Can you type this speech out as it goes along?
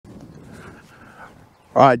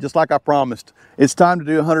All right, just like I promised, it's time to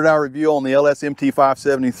do a 100-hour review on the LS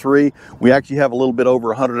MT573. We actually have a little bit over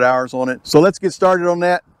 100 hours on it. So let's get started on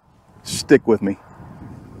that. Stick with me.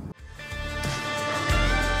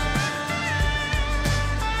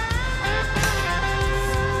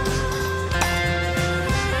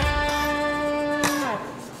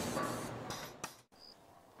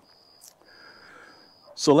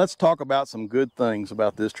 So let's talk about some good things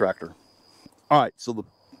about this tractor. All right, so as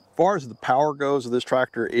far as the power goes of this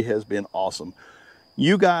tractor, it has been awesome.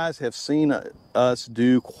 You guys have seen us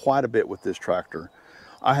do quite a bit with this tractor.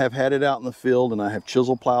 I have had it out in the field and I have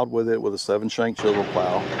chisel plowed with it with a 7-shank chisel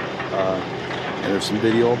plow. And there's some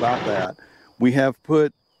video about that. We have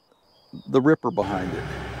put the ripper behind it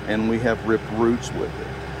and we have ripped roots with it,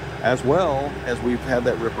 as well as we've had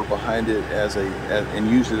that ripper behind it and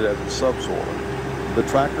used it as a subsoiler. The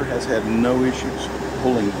tractor has had no issues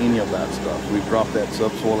pulling any of that stuff. We've dropped that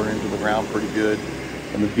subsoiler into the ground pretty good.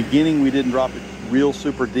 In the beginning, we didn't drop it real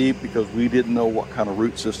super deep because we didn't know what kind of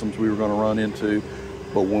root systems we were going to run into.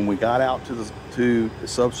 But when we got out to the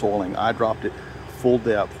subsoiling, I dropped it full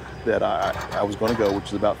depth that I was going to go, which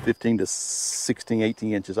is about 15 to 16,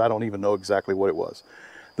 18 inches. I don't even know exactly what it was.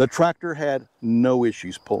 The tractor had no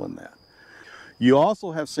issues pulling that. You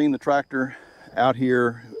also have seen the tractor out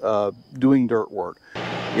here doing dirt work.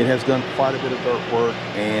 It has done quite a bit of dirt work,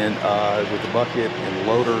 and with the bucket and the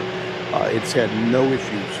loader, it's had no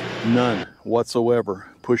issues, none whatsoever,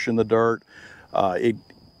 pushing the dirt. It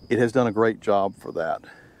has done a great job for that.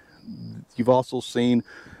 You've also seen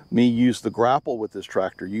me use the grapple with this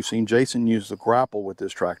tractor. You've seen Jason use the grapple with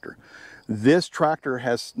this tractor. This tractor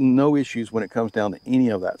has no issues when it comes down to any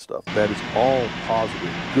of that stuff. That is all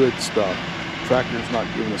positive, good stuff. Tractor's not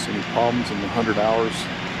giving us any problems in the 100 hours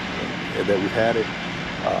that we've had it.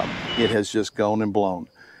 It has just gone and blown.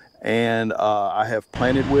 And I have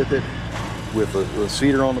planted with it with a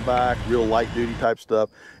cedar on the back, real light duty type stuff.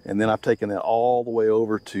 And then I've taken that all the way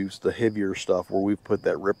over to the heavier stuff where we've put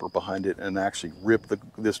that ripper behind it and actually ripped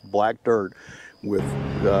this black dirt with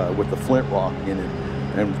the flint rock in it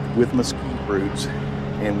and with mesquite roots,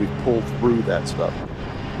 and we've pulled through that stuff.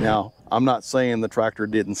 Now, I'm not saying the tractor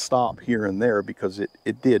didn't stop here and there, because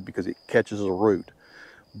it did, because it catches a root,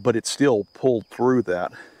 but it still pulled through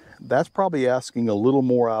that. That's probably asking a little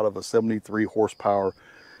more out of a 73 horsepower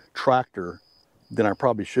tractor than I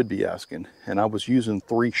probably should be asking. And I was using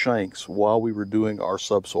 3 shanks while we were doing our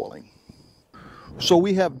subsoiling. So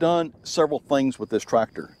we have done several things with this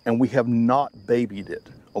tractor, and we have not babied it,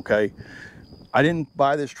 okay? I didn't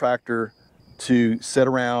buy this tractor to sit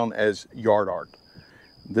around as yard art.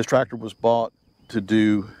 This tractor was bought to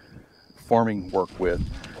do farming work with,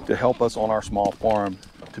 to help us on our small farm,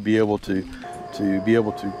 to be able to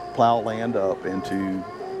plow land up and to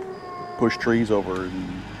push trees over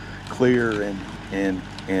and clear and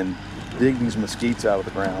dig these mesquites out of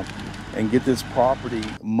the ground and get this property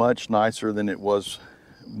much nicer than it was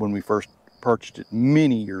when we first purchased it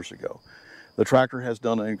many years ago. The tractor has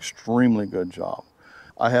done an extremely good job.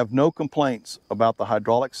 I have no complaints about the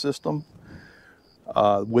hydraulic system.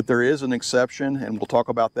 There is an exception, and we'll talk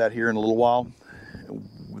about that here in a little while.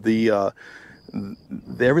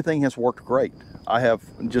 Everything has worked great. I have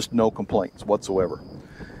just no complaints whatsoever.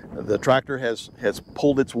 The tractor has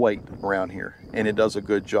pulled its weight around here, and it does a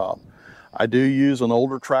good job. I do use an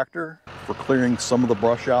older tractor for clearing some of the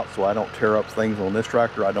brush out so I don't tear up things on this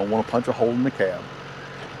tractor. I don't want to punch a hole in the cab.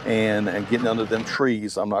 And getting under them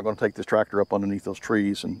trees, I'm not going to take this tractor up underneath those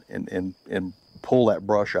trees and pull that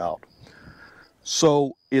brush out.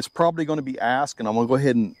 So it's probably going to be asked, and I'm going to go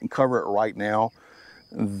ahead and cover it right now.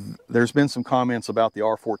 There's been some comments about the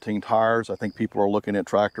R14 tires. I think people are looking at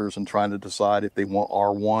tractors and trying to decide if they want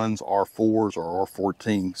R1s, R4s, or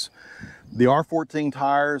R14s. The R14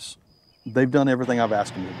 tires, they've done everything I've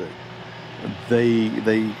asked them to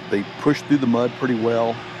do. They push through the mud pretty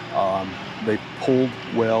well. They pulled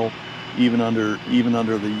well, even under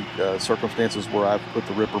the circumstances where I've put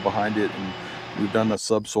the ripper behind it, and we've done the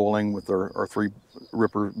subsoiling with our 3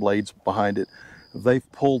 ripper blades behind it.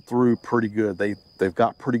 They've pulled through pretty good. They've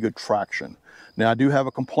got pretty good traction. Now, I do have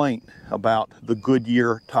a complaint about the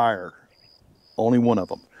Goodyear tire, only one of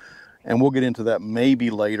them, and we'll get into that maybe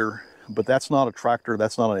later. But that's not a tractor.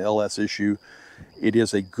 That's not an LS issue. It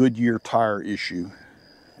is a Goodyear tire issue.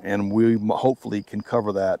 And we hopefully can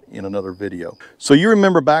cover that in another video. So you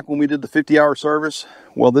remember back when we did the 50-hour service?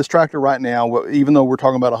 Well, this tractor right now, even though we're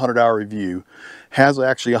talking about a 100-hour review, has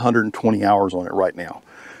actually 120 hours on it right now.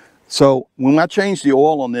 So when I changed the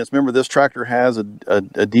oil on this, remember this tractor has a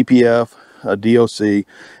DPF, a DOC,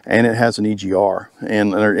 and it has an EGR.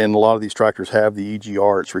 And a lot of these tractors have the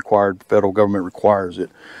EGR. It's required, the federal government requires it.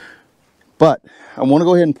 But I want to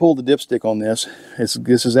go ahead and pull the dipstick on this.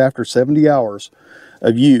 This is after 70 hours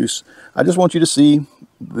of use. I just want you to see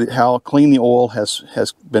how clean the oil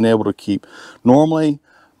has been able to keep. Normally,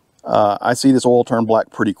 I see this oil turn black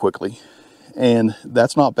pretty quickly, and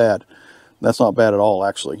that's not bad. That's not bad at all,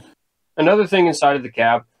 actually. Another thing inside of the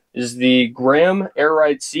cab is the Graham air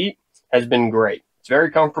ride seat has been great. It's very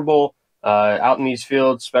comfortable out in these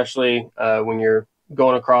fields, especially when you're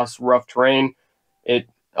going across rough terrain. It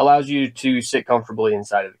allows you to sit comfortably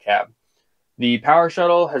inside of the cab. The power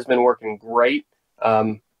shuttle has been working great.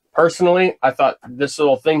 Personally, I thought this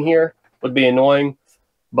little thing here would be annoying,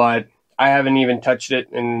 but I haven't even touched it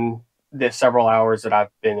in the several hours that I've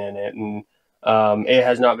been in it, and it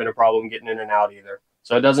has not been a problem getting in and out either.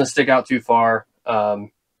 So it doesn't stick out too far.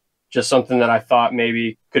 Just something that I thought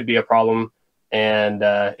maybe could be a problem, and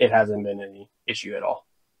it hasn't been any issue at all.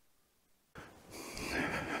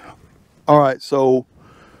 All right, so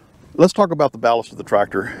let's talk about the ballast of the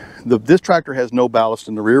tractor. This tractor has no ballast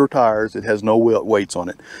in the rear tires. It has no weights on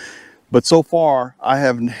it. But so far, I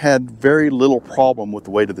have had very little problem with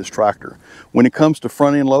the weight of this tractor. When it comes to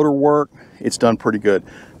front end loader work, it's done pretty good.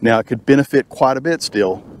 Now, it could benefit quite a bit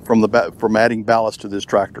still from adding ballast to this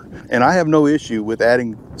tractor. And I have no issue with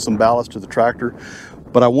adding some ballast to the tractor,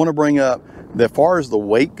 but I want to bring up that as far as the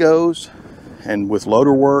weight goes and with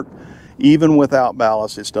loader work, even without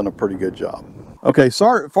ballast, it's done a pretty good job. Okay,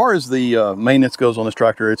 so as far as the maintenance goes on this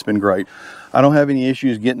tractor, it's been great. I don't have any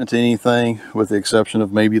issues getting it to anything, with the exception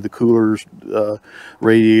of maybe the cooler's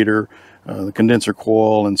radiator, the condenser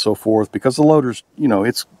coil, and so forth, because the loader's, you know,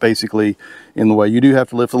 it's basically in the way. You do have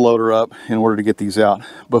to lift the loader up in order to get these out.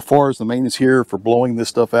 But as far as the maintenance here for blowing this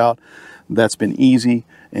stuff out, that's been easy,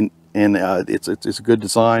 and it's a good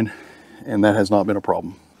design, and that has not been a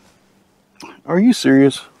problem. Are you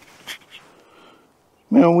serious?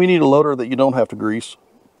 Man, we need a loader that you don't have to grease.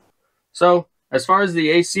 So as far as the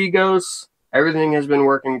AC goes, everything has been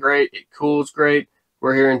working great. It cools great.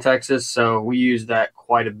 We're here in Texas, so we use that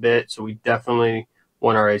quite a bit. So we definitely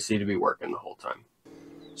want our AC to be working the whole time.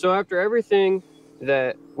 So after everything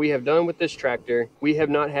that we have done with this tractor, we have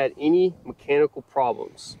not had any mechanical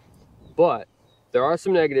problems. But there are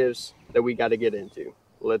some negatives that we got to get into.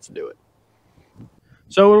 Let's do it.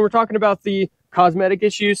 So when we're talking about the cosmetic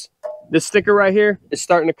issues, this sticker right here is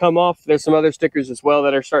starting to come off. There's some other stickers as well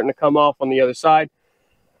that are starting to come off on the other side.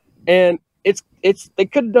 And they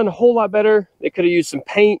could have done a whole lot better. They could have used some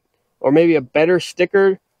paint or maybe a better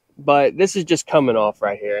sticker, but this is just coming off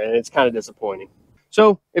right here, and it's kind of disappointing.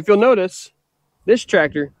 So if you'll notice, this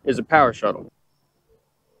tractor is a power shuttle.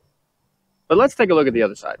 But let's take a look at the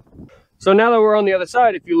other side. So now that we're on the other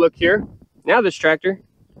side, if you look here, now this tractor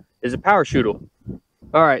is a power shuttle.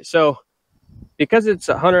 All right, so because it's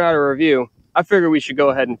a 100-hour review, I figure we should go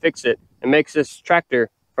ahead and fix it and make this tractor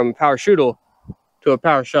from a power shuttle to a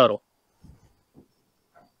power shuttle.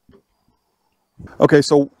 Okay,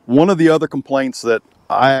 so one of the other complaints that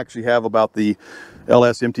I actually have about the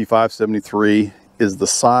LS MT573 is the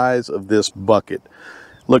size of this bucket.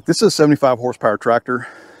 Look, this is a 75 horsepower tractor.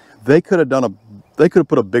 They could have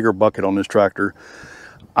put a bigger bucket on this tractor.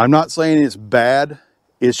 I'm not saying it's bad.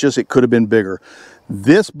 It's just it could have been bigger.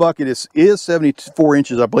 This bucket is 74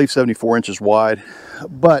 inches, I believe 74 inches wide,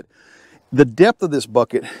 but the depth of this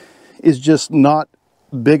bucket is just not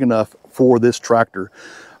big enough for this tractor.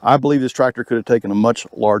 I believe this tractor could have taken a much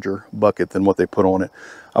larger bucket than what they put on it.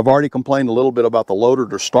 I've already complained a little bit about the loader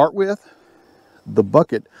to start with. The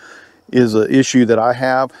bucket is an issue that I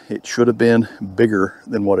have. It should have been bigger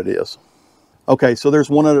than what it is. Okay, so there's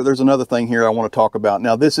another thing here I want to talk about.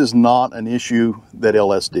 Now, this is not an issue that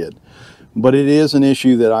LS did, but it is an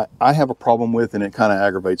issue that I have a problem with, and it kind of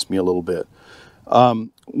aggravates me a little bit.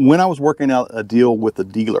 When I was working out a deal with the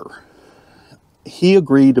dealer, he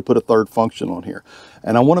agreed to put a third function on here,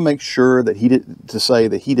 and I want to make sure that he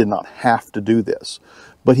did not have to do this,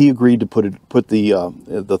 but he agreed to put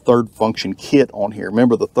the third function kit on here.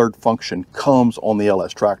 Remember, the third function comes on the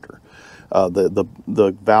LS tractor.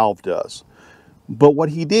 The valve does. But what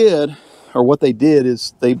he did, or what they did,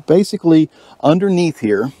 is they basically, underneath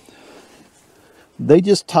here, they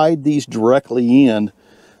just tied these directly in,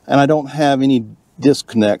 and I don't have any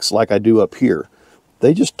disconnects like I do up here.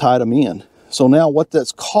 They just tied them in. So now what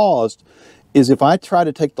that's caused is if I try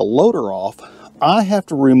to take the loader off, I have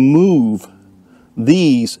to remove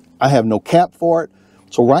these. I have no cap for it.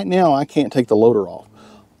 So right now I can't take the loader off.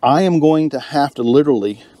 I am going to have to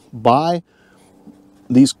literally buy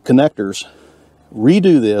these connectors,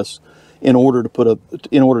 redo this in order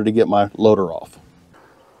to get my loader off.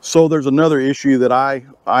 So there's another issue that I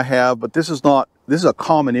have, but this is a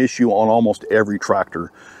common issue on almost every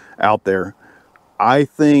tractor out there. I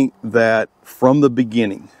think that from the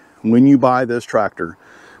beginning, when you buy this tractor,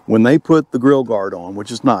 when they put the grill guard on,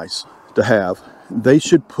 which is nice to have, they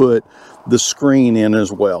should put the screen in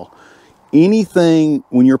as well. Anything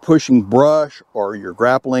when you're pushing brush or you're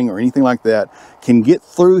grappling or anything like that can get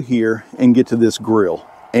through here and get to this grill.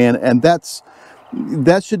 And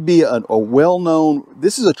that should be a well-known,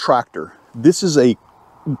 this is a tractor. This is a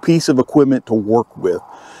piece of equipment to work with.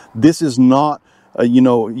 This is not, you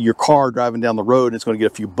know, your car driving down the road and it's going to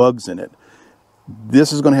get a few bugs in it.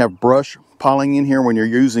 This is going to have brush piling in here when you're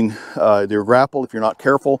using your grapple. If you're not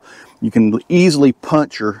careful, you can easily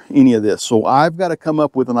puncture any of this. So I've got to come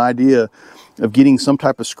up with an idea of getting some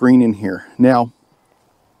type of screen in here. Now,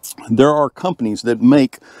 there are companies that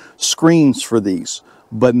make screens for these,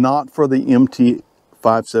 but not for the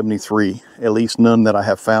MT573, at least none that I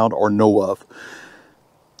have found or know of.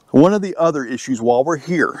 One of the other issues while we're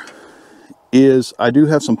here is I do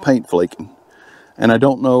have some paint flaking. And I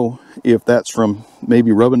don't know if that's from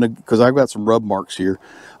maybe rubbing, because I've got some rub marks here.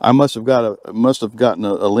 I must have gotten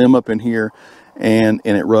a limb up in here and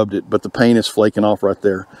it rubbed it, but the paint is flaking off right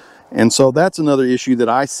there. And so that's another issue that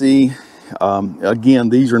I see. Again,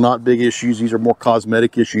 these are not big issues. These are more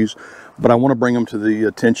cosmetic issues, but I want to bring them to the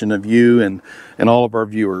attention of you and all of our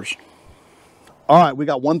viewers. All right, we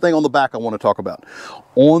got one thing on the back I want to talk about.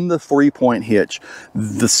 On the 3-point hitch,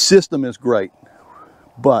 the system is great,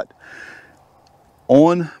 but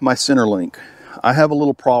on my center link, I have a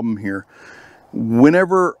little problem here.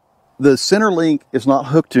 Whenever the center link is not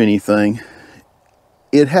hooked to anything,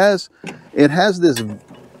 it has this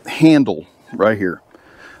handle right here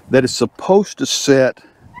that is supposed to set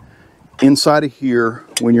inside of here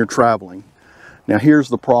when you're traveling. Now here's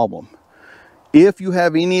the problem. If you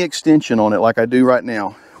have any extension on it, like I do right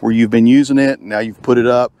now, where you've been using it, now you've put it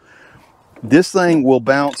up, this thing will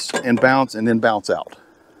bounce and then bounce out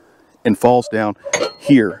and falls down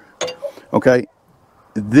here. Okay,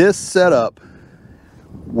 this setup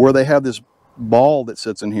where they have this ball that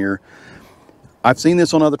sits in here, I've seen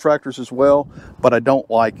this on other tractors as well, but I don't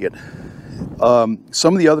like it.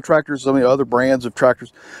 Some of the other tractors, some of the other brands of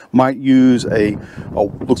tractors might use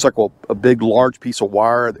looks like a big large piece of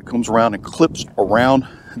wire that comes around and clips around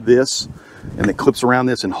this, and it clips around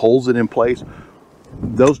this and holds it in place.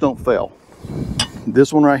 Those don't fail.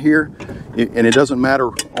 This one right here, and it doesn't matter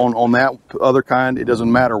on that other kind, it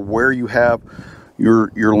doesn't matter where you have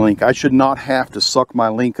your link. I should not have to suck my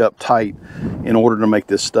link up tight in order to make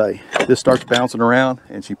this stay. This starts bouncing around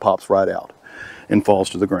and she pops right out and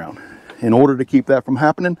falls to the ground. In order to keep that from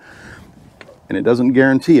happening, and it doesn't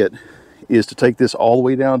guarantee it, is to take this all the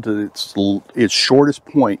way down to its shortest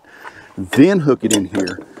point, then hook it in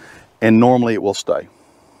here, and normally it will stay.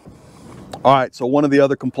 All right, so one of the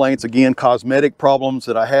other complaints, again, cosmetic problems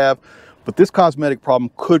that I have, but this cosmetic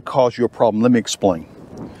problem could cause you a problem. Let me explain.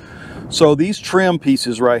 So these trim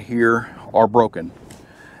pieces right here are broken,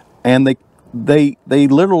 and they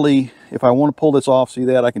literally, if I want to pull this off, see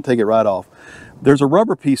that? I can take it right off. There's a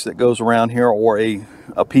rubber piece that goes around here, or a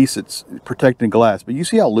piece that's protecting glass, but you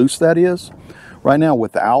see how loose that is? Right now,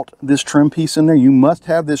 without this trim piece in there, you must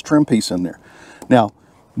have this trim piece in there. Now,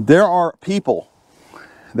 there are people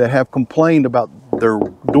that have complained about their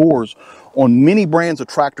doors on many brands of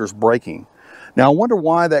tractors breaking. Now, I wonder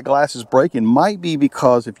why that glass is breaking. Might be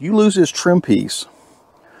because if you lose this trim piece,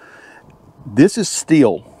 this is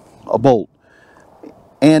steel, a bolt.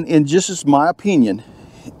 And in just as my opinion,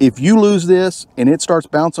 if you lose this and it starts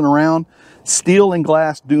bouncing around, steel and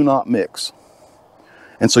glass do not mix.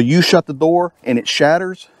 And so you shut the door and it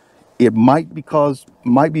shatters, it might be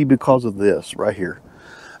because of this right here.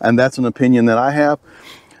 And that's an opinion that I have.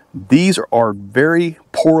 These are very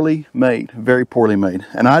poorly made, very poorly made.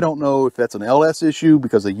 And I don't know if that's an LS issue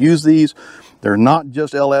because they use these. They're not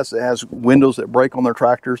just LS that has windows that break on their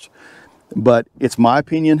tractors, but it's my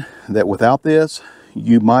opinion that without this,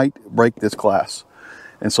 you might break this glass.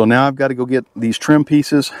 And so now I've got to go get these trim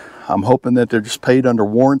pieces. I'm hoping that they're just paid under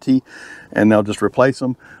warranty and they'll just replace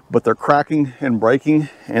them, but they're cracking and breaking,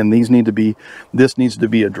 and this needs to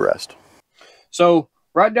be addressed. So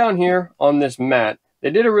right down here on this mat, they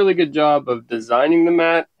did a really good job of designing the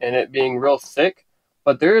mat and it being real thick,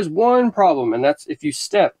 but there is one problem, and that's if you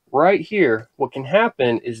step right here, what can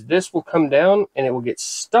happen is this will come down and it will get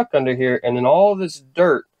stuck under here, and then all this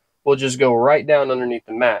dirt will just go right down underneath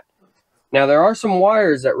the mat. Now, there are some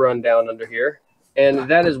wires that run down under here, and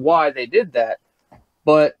that is why they did that,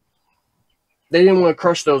 but they didn't want to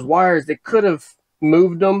crush those wires. They could have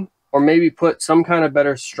moved them or maybe put some kind of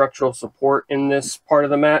better structural support in this part of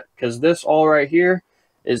the mat, because this all right here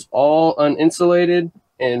is all uninsulated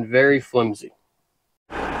and very flimsy.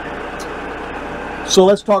 So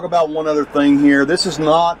let's talk about one other thing here. This is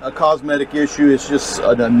not a cosmetic issue, it's just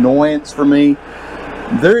an annoyance for me.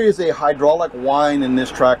 There is a hydraulic whine in this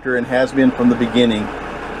tractor and has been from the beginning.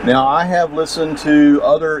 Now, I have listened to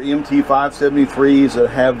other MT573s that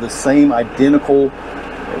have the same identical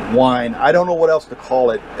whine. I don't know what else to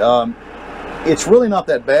call it. It's really not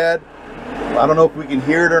that bad. I don't know if we can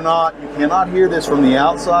hear it or not. You cannot hear this from the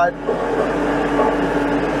outside,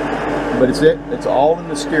 but it's all in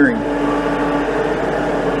the steering.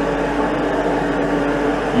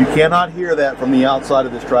 You cannot hear that from the outside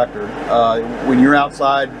of this tractor. When you're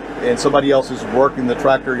outside and somebody else is working the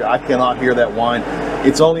tractor, I cannot hear that whine.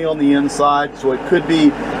 It's only on the inside, so it could be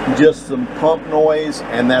just some pump noise,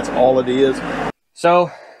 and that's all it is. So,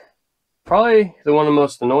 probably one of the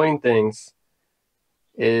most annoying things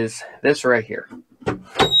is this right here.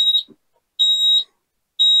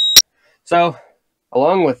 So,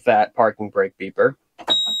 along with that parking brake beeper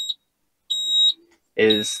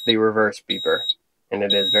is the reverse beeper. And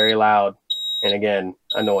it is very loud and, again,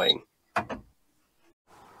 annoying.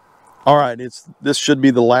 All right, this should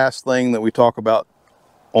be the last thing that we talk about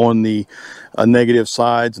on the negative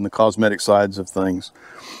sides and the cosmetic sides of things.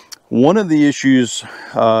 One of the issues,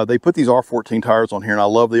 they put these R14 tires on here, and I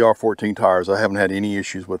love the R14 tires. I haven't had any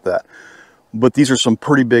issues with that. But these are some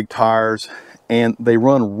pretty big tires, and they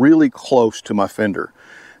run really close to my fender.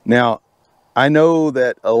 Now, I know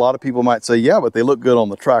that a lot of people might say, yeah, but they look good on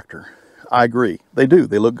the tractor. I agree, they do,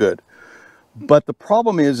 they look good. But the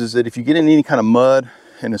problem is that if you get in any kind of mud,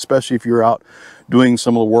 and especially if you're out doing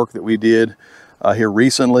some of the work that we did here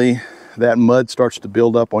recently, that mud starts to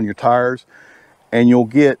build up on your tires, and you'll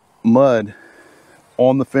get mud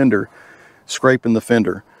on the fender, scraping the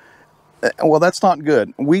fender. Well, that's not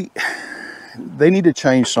good. They need to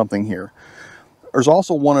change something here. There's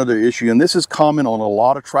also one other issue, and this is common on a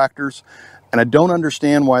lot of tractors, and I don't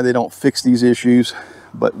understand why they don't fix these issues.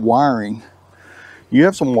 But wiring, you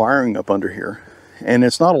have some wiring up under here, and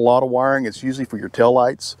it's not a lot of wiring. It's usually for your tail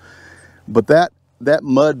lights, but that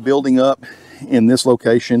mud building up in this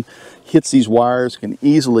location hits these wires, can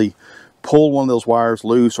easily pull one of those wires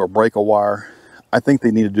loose or break a wire. I think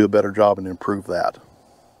they need to do a better job and improve that.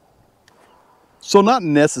 So not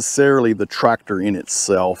necessarily the tractor in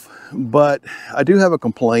itself, but I do have a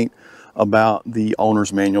complaint about the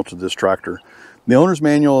owner's manual to this tractor. The owner's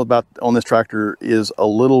manual on this tractor is a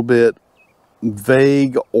little bit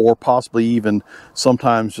vague, or possibly even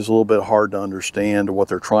sometimes just a little bit hard to understand what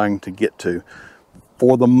they're trying to get to.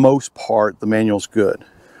 For the most part, the manual's good,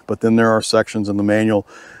 but then there are sections in the manual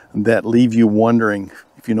that leave you wondering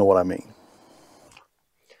if you know what I mean.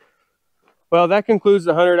 Well, that concludes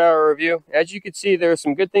the 100-hour review. As you can see, there are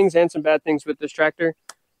some good things and some bad things with this tractor.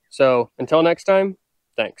 So until next time,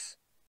 thanks.